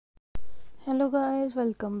Hello guys,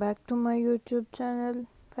 welcome back to my YouTube channel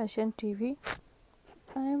Fashion TV.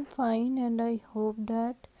 I am fine and I hope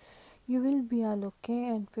that you will be all okay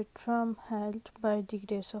and fit from health by the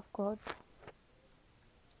grace of God.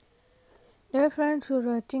 Dear friends, you're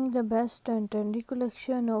watching the best and trendy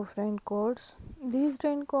collection of raincoats. These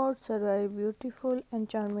raincoats are very beautiful and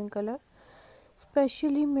charming color,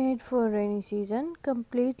 specially made for rainy season,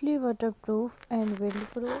 completely waterproof and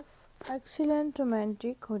windproof. Excellent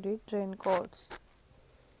romantic hooded raincoats.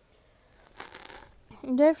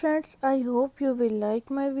 Dear friends, I hope you will like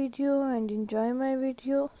my video and enjoy my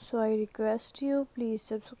video. So I request you please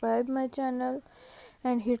subscribe my channel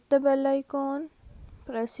and hit the bell icon.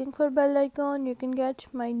 Pressing for bell icon you can get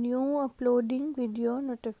my new uploading video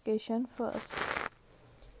notification first.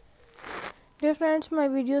 Dear friends, my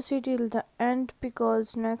video see till the end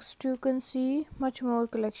because next you can see much more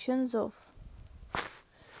collections of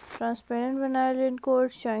transparent vinyl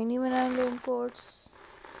raincoats, shiny vinyl raincoats.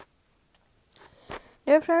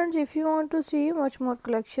 Dear friends, if you want to see much more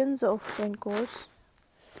collections of raincoats,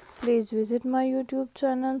 please visit my YouTube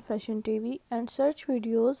channel Fashion TV and search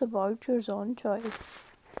videos about your own choice.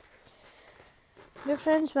 Dear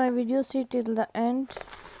friends, my video see till the end.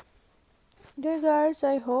 Dear guys,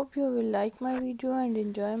 I hope you will like my video and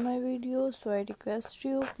enjoy my video. So I request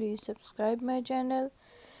you please subscribe my channel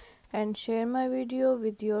and share my video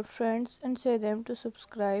with your friends and say them to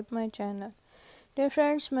subscribe my channel. Dear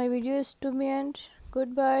friends, my video is to be end.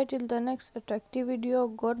 Goodbye till the next attractive video.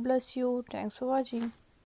 God bless you. Thanks for watching.